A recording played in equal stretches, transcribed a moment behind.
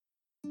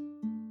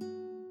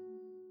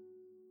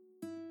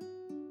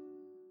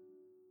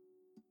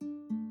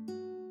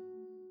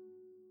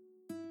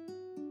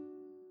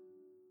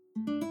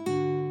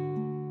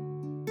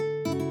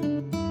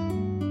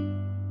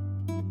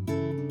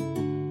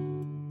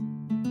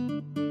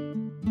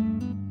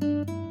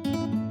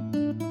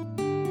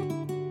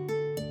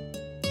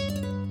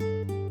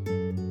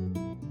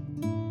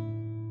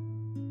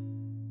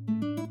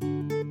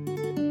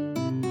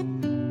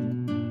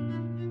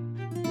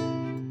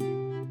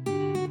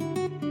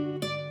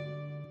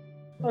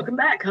Welcome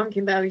back. I'm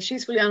Kimberly.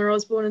 She's Juliana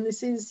Osborne, and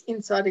this is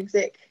Inside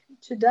Exec.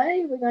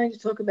 Today, we're going to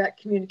talk about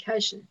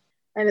communication,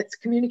 and it's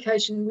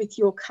communication with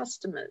your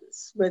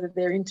customers, whether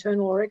they're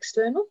internal or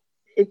external.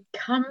 It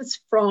comes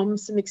from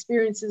some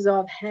experiences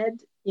I've had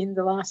in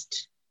the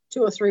last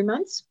 2 or 3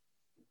 months,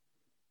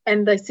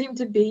 and they seem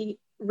to be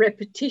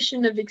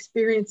repetition of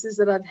experiences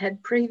that I've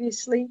had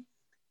previously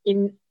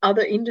in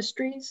other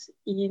industries,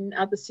 in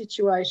other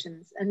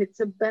situations, and it's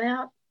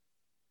about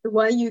the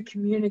way you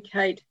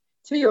communicate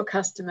to your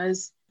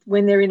customers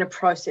when they're in a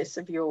process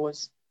of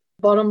yours.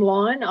 Bottom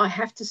line, I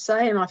have to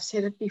say, and I've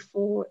said it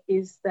before,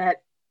 is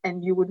that,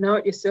 and you would know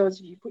it yourselves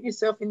if you put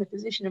yourself in the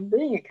position of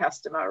being a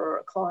customer or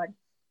a client,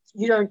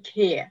 you don't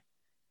care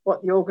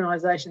what the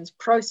organisation's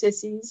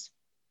process is.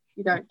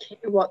 You don't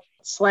care what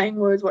slang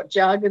words, what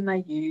jargon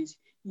they use.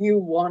 You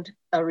want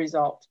a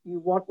result. You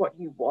want what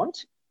you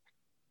want,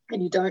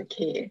 and you don't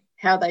care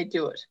how they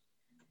do it.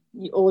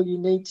 All you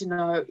need to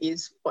know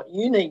is what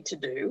you need to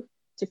do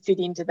to fit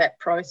into that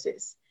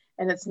process.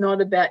 And it's not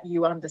about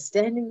you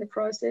understanding the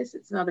process.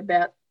 It's not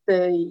about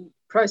the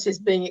process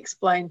being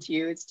explained to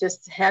you. It's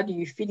just how do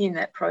you fit in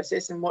that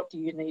process and what do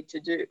you need to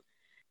do.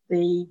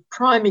 The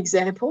prime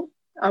example,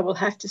 I will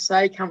have to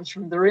say, comes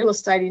from the real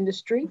estate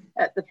industry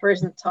at the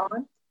present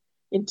time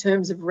in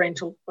terms of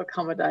rental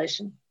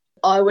accommodation.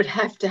 I would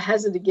have to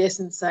hazard a guess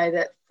and say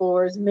that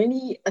for as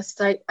many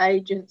estate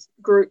agents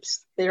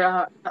groups there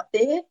are out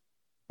there,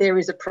 there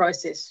is a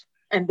process,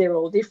 and they're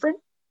all different.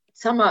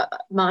 Some are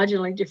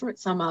marginally different,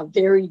 some are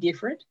very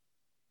different,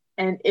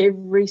 and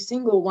every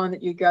single one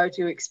that you go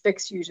to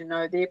expects you to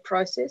know their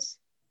process,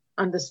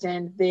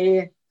 understand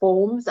their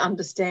forms,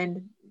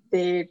 understand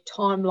their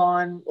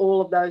timeline,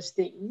 all of those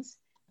things.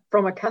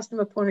 From a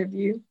customer point of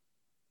view,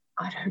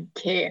 I don't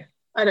care.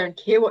 I don't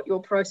care what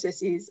your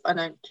process is. I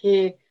don't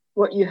care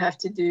what you have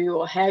to do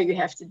or how you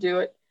have to do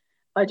it.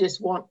 I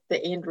just want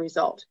the end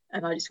result,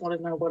 and I just want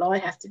to know what I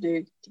have to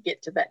do to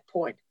get to that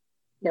point.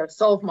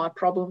 Solve my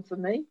problem for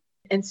me.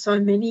 And so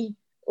many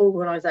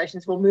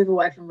organisations will move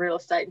away from real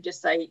estate and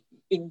just say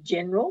in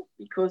general,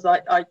 because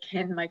I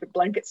can make a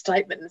blanket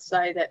statement and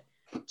say that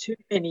too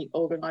many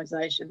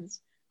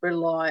organisations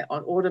rely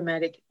on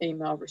automatic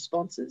email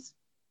responses.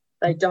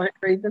 They don't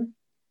read them.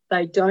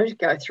 They don't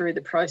go through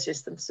the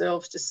process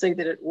themselves to see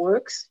that it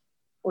works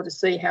or to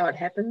see how it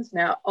happens.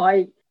 Now,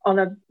 I, on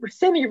a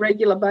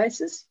semi-regular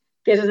basis,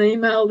 get an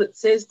email that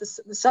says,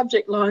 the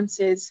subject line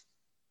says,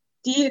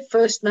 "Dear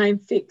First Name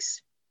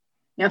Fix."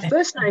 Now,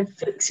 first name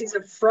fix is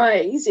a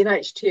phrase in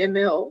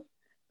HTML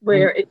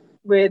where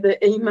the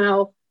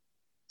email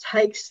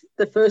takes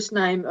the first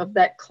name of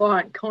that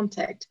client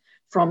contact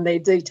from their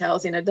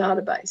details in a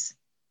database.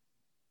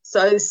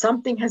 So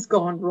something has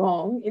gone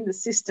wrong in the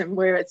system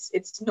where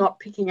it's not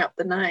picking up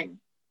the name.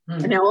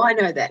 And now I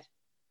know that.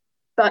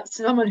 But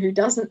someone who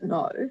doesn't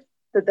know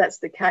that that's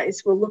the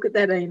case will look at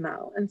that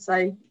email and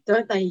say,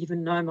 don't they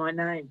even know my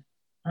name?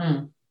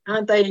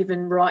 Can't they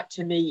even write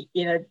to me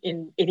in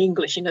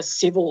English in a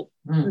civil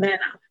manner?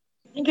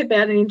 Think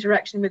about an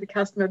interaction with a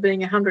customer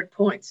being 100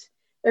 points.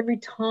 Every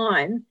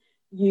time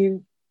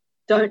you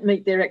don't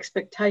meet their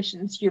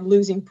expectations, you're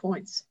losing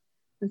points.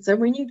 And so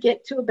when you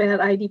get to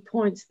about 80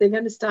 points, they're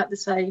going to start to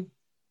say,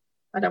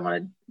 I don't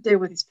want to deal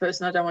with this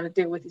person. I don't want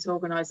to deal with this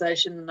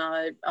organisation.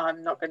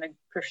 I'm not going to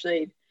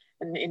proceed.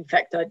 And in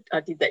fact, I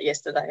did that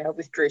yesterday. I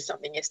withdrew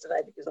something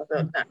yesterday because I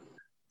thought, no.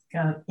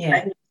 God,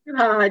 yeah. It's too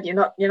hard. You're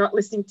not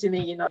listening to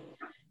me. You're not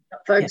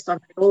focused on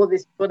all of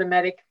this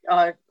automatic.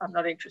 I'm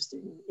not interested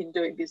in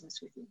doing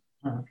business with you.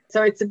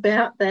 So it's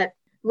about that,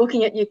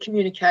 looking at your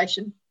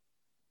communication,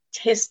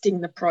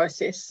 testing the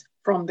process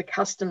from the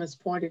customer's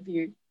point of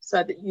view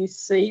so that you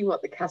see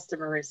what the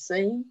customer is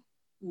seeing,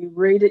 you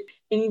read it.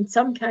 And in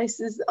some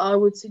cases, I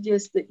would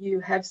suggest that you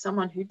have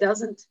someone who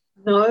doesn't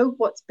know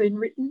what's been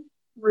written,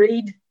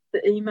 read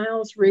the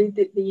emails, read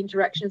the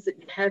interactions that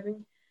you're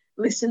having,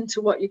 listen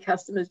to what your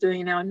customer's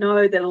doing. Now, I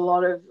know that a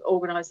lot of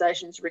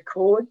organisations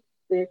record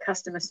their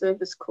customer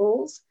service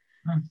calls,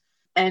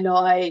 and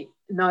I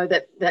know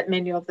that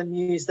many of them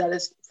use that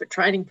as for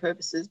training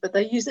purposes, but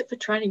they use it for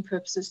training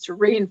purposes to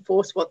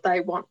reinforce what they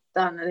want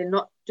done, and they're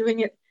not doing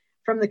it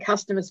from the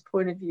customer's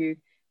point of view.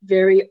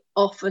 Very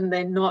often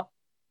they're not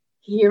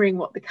hearing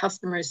what the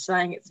customer is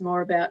saying. It's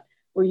more about,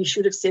 well, you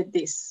should have said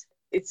this.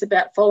 It's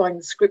about following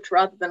the script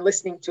rather than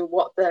listening to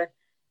what the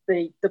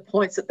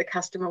points that the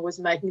customer was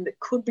making that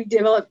could be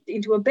developed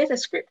into a better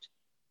script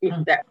if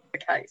that's the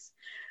case.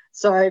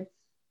 So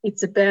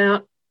it's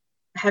about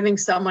having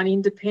someone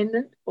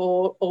independent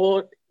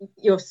or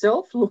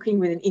yourself looking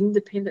with an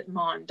independent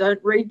mind. Don't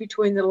read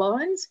between the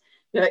lines.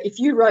 If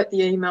you wrote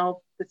the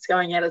email that's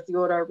going out as the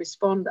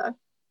autoresponder,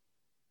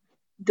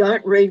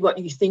 don't read what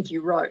you think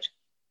you wrote.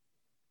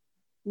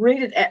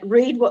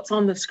 Read what's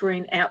on the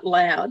screen out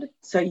loud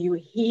so you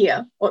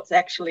hear what's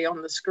actually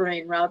on the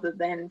screen rather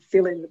than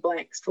fill in the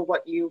blanks for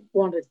what you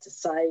wanted to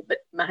say but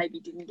maybe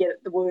didn't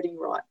get the wording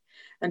right.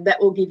 And that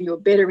will give you a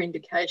better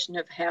indication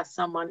of how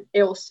someone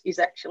else is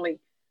actually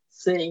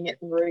seeing it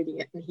and reading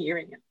it and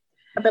hearing it.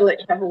 I better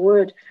let you have a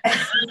word.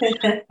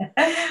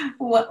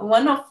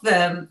 One of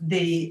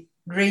the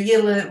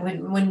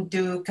when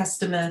do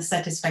customer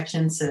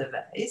satisfaction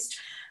surveys,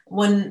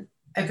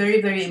 a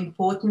very, very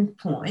important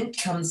point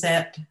comes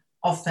out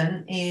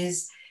often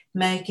is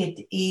make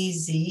it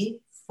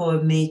easy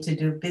for me to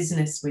do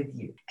business with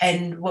you.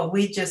 And what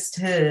we just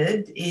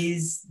heard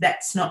is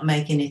that's not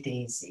making it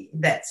easy.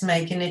 That's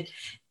making it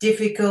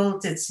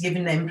difficult. It's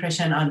giving the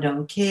impression I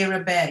don't care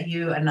about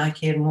you and I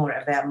care more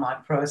about my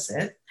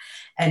process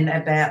and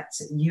about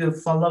you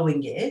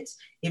following it,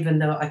 even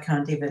though I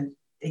can't even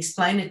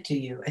explain it to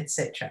you,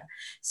 etc.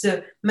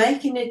 So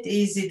making it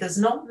easy does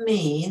not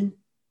mean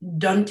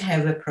don't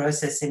have a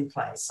process in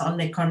place. On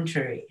the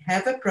contrary,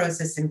 have a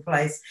process in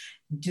place.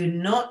 Do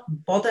not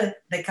bother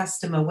the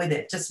customer with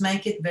it. Just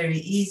make it very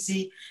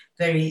easy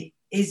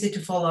to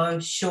follow,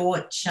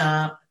 short,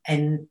 sharp,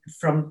 and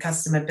from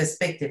customer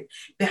perspective.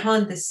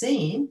 Behind the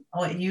scene,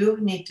 what you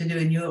need to do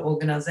in your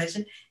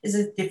organization is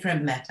a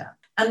different matter.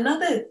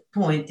 Another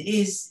point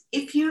is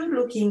if you're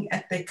looking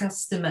at the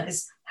customer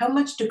is how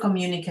much to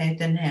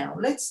communicate and how.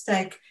 Let's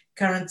take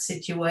current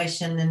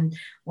situation and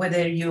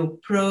whether you're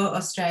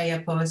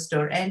pro-Australia Post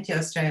or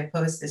anti-Australia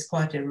Post is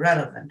quite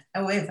irrelevant.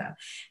 However,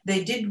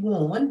 they did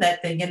warn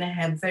that they're going to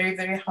have very,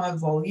 very high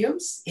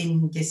volumes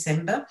in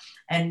December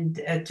and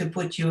to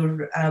put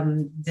your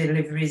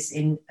deliveries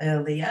in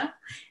earlier.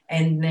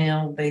 And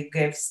now they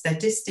gave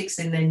statistics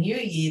in the new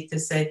year to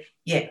say,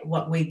 yeah,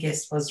 what we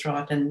guessed was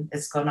right and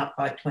it's gone up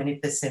by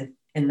 20%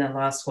 in the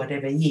last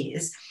whatever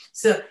years.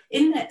 So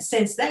in that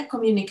sense, that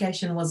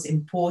communication was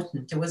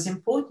important. It was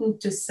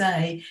important to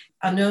say,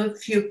 I know a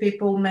few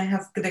people may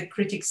have, the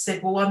critics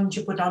said, well, why don't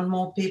you put on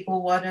more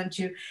people? Why don't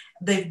you?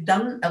 They've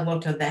done a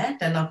lot of that.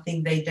 And I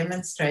think they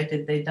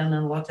demonstrated they've done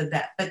a lot of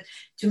that. But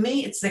to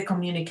me, it's the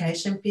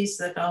communication piece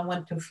that I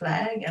want to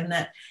flag, and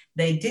that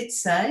they did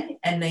say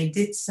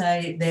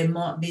there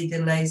might be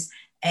delays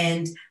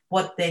and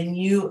what their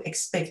new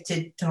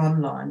expected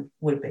timeline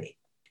will be.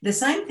 The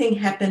same thing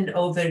happened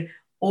over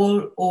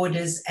all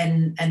orders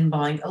and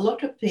buying. A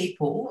lot of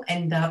people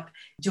end up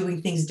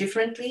doing things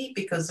differently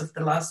because of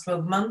the last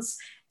 12 months.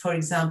 For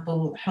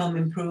example, home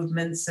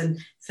improvements and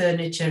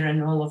furniture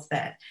and all of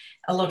that.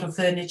 A lot of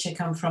furniture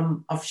come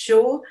from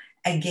offshore.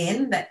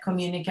 Again, that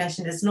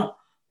communication is not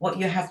what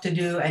you have to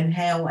do and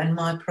how and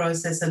my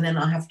process and then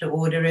I have to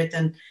order it,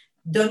 and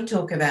don't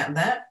talk about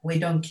that. We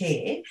don't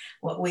care.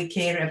 What we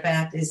care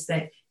about is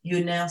that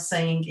you're now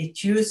saying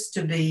it used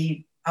to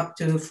be up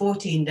to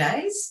 14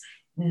 days.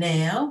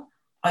 Now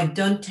I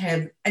don't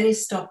have any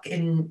spare stock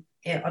in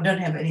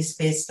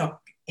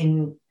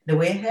the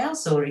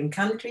warehouse or in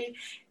country,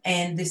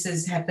 and this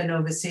has happened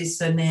overseas.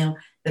 So now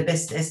the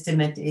best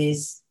estimate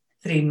is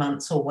 3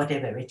 months or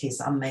whatever it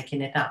is. I'm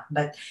making it up.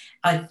 But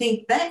I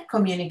think that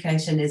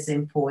communication is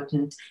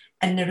important.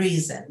 And the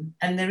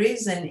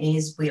reason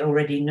is we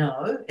already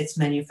know it's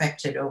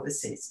manufactured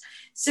overseas.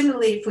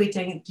 Similarly, if we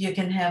think you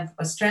can have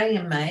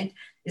Australian made,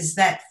 is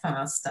that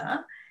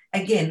faster?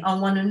 Again, I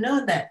want to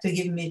know that to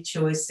give me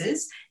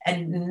choices.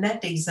 And in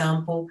that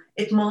example,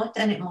 it might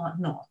and it might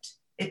not.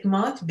 It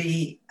might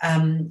be,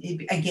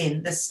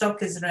 again, the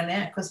stock is run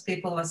out because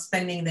people are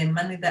spending their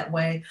money that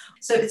way.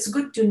 So it's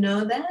good to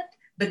know that,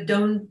 but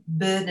don't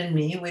burden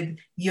me with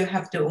you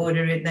have to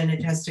order it, then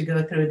it has to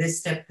go through this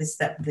step, this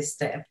step, this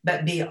step.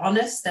 But be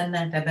honest and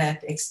that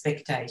about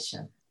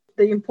expectation.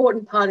 The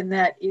important part in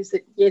that is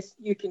that, yes,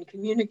 you can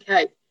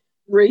communicate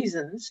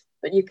reasons,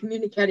 but you're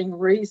communicating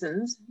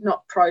reasons,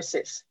 not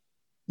process.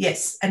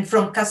 Yes, and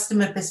from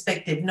customer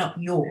perspective, not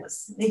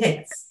yours.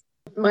 Yes.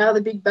 My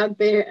other big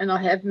bugbear, and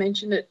I have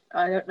mentioned it,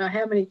 I don't know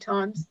how many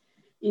times,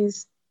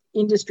 is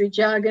industry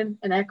jargon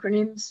and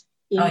acronyms.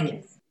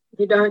 Yes.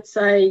 You don't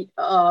say,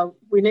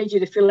 we need you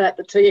to fill out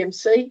the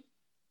TMC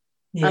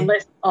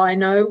unless I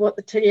know what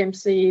the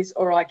TMC is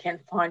or I can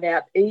find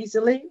out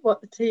easily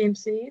what the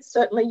TMC is.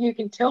 Certainly you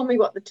can tell me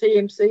what the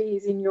TMC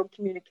is in your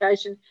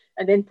communication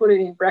and then put it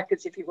in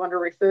brackets if you want to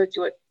refer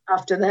to it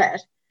after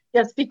that.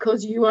 Just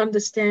because you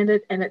understand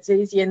it and it's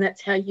easy and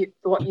that's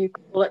what you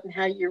call it and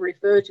how you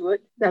refer to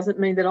it doesn't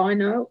mean that I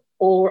know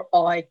or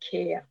I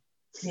care.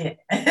 Yeah.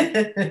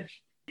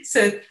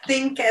 So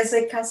think as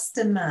a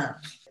customer.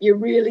 You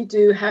really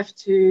do have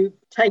to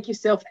take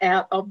yourself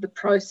out of the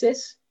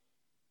process,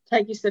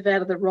 take yourself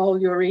out of the role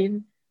you're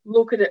in,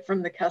 look at it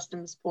from the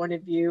customer's point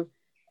of view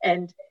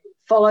and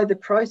follow the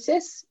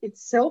process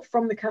itself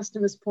from the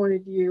customer's point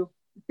of view.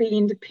 Be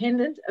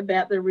independent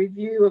about the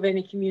review of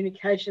any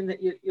communication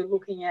that you're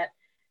looking at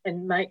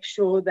and make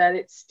sure that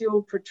it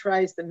still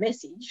portrays the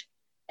message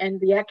and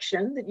the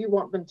action that you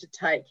want them to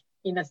take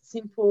in a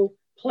simple,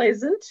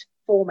 pleasant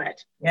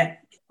format. Yeah.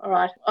 All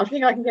right. I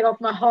think I can get off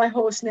my high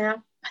horse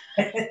now.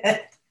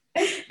 But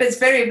it's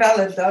very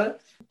valid though.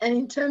 And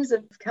in terms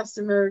of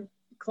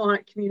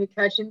customer-client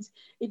communications,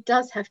 it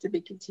does have to be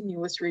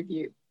continuous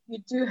review. You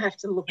do have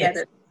to look at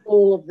it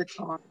all of the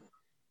time.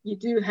 You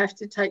do have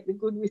to take the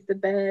good with the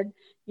bad.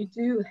 You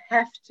do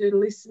have to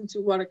listen to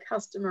what a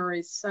customer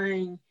is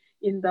saying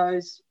in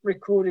those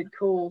recorded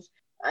calls.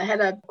 I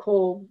had a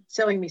call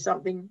selling me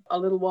something a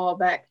little while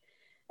back,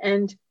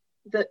 and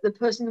the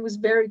person was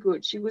very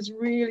good. She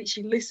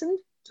listened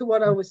to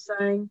what I was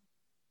saying.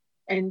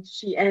 and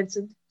she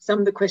answered some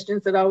of the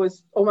questions that I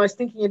was almost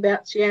thinking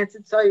about. She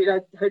answered. So,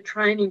 her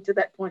training to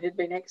that point had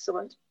been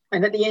excellent.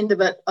 And at the end of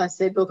it, I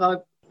said, look, I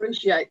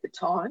appreciate the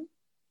time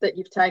that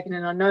you've taken,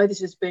 and I know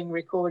this is being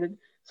recorded,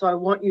 so I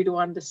want you to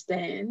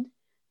understand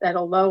that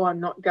although I'm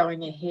not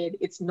going ahead,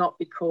 it's not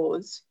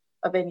because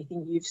of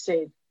anything you've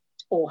said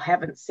or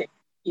haven't said.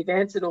 You've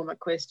answered all my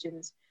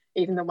questions,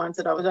 even the ones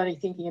that I was only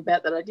thinking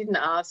about that I didn't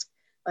ask.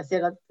 I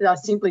said, I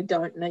simply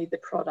don't need the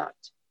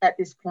product at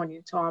this point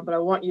in time, but I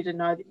want you to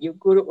know that you're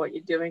good at what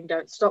you're doing.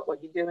 Don't stop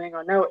what you're doing.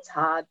 I know it's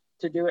hard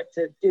to do it,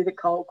 to do the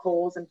cold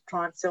calls and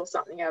try and sell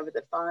something over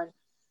the phone,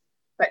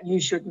 but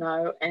you should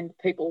know, and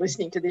people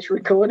listening to this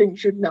recording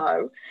should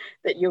know,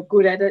 that you're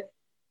good at it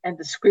and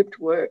the script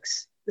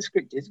works. The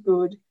script is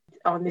good.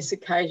 On this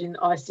occasion,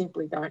 I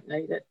simply don't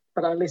need it,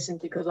 but I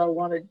listened because I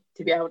wanted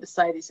to be able to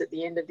say this at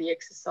the end of the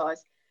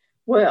exercise.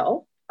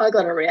 Well, I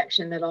got a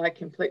reaction that I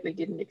completely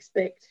didn't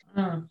expect.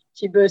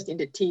 She burst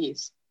into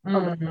tears.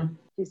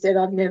 She said,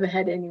 I've never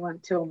had anyone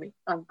tell me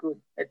I'm good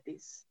at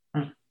this.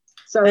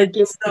 So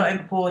again, it's so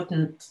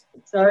important.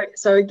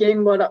 So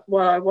again, what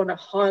I want to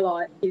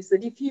highlight is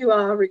that if you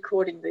are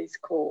recording these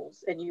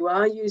calls and you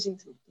are using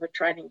them for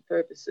training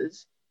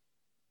purposes,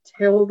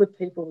 tell the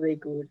people they're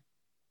good.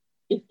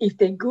 If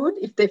they're good,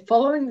 if they're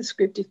following the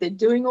script, if they're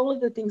doing all of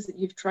the things that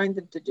you've trained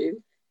them to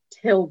do,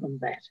 tell them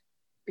that,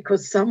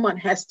 because someone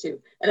has to,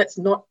 and it's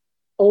not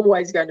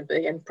always going to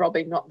be, and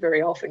probably not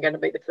very often going to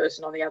be, the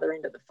person on the other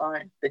end of the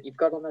phone that you've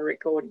got on the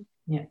recording.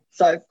 Yeah.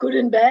 So good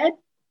and bad.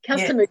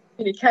 Customer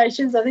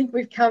communications, I think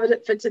we've covered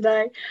it for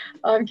today.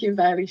 I'm Kim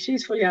Bailey.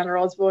 She's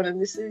Fuliana Osborne,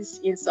 and this is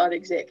Inside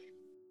Exec.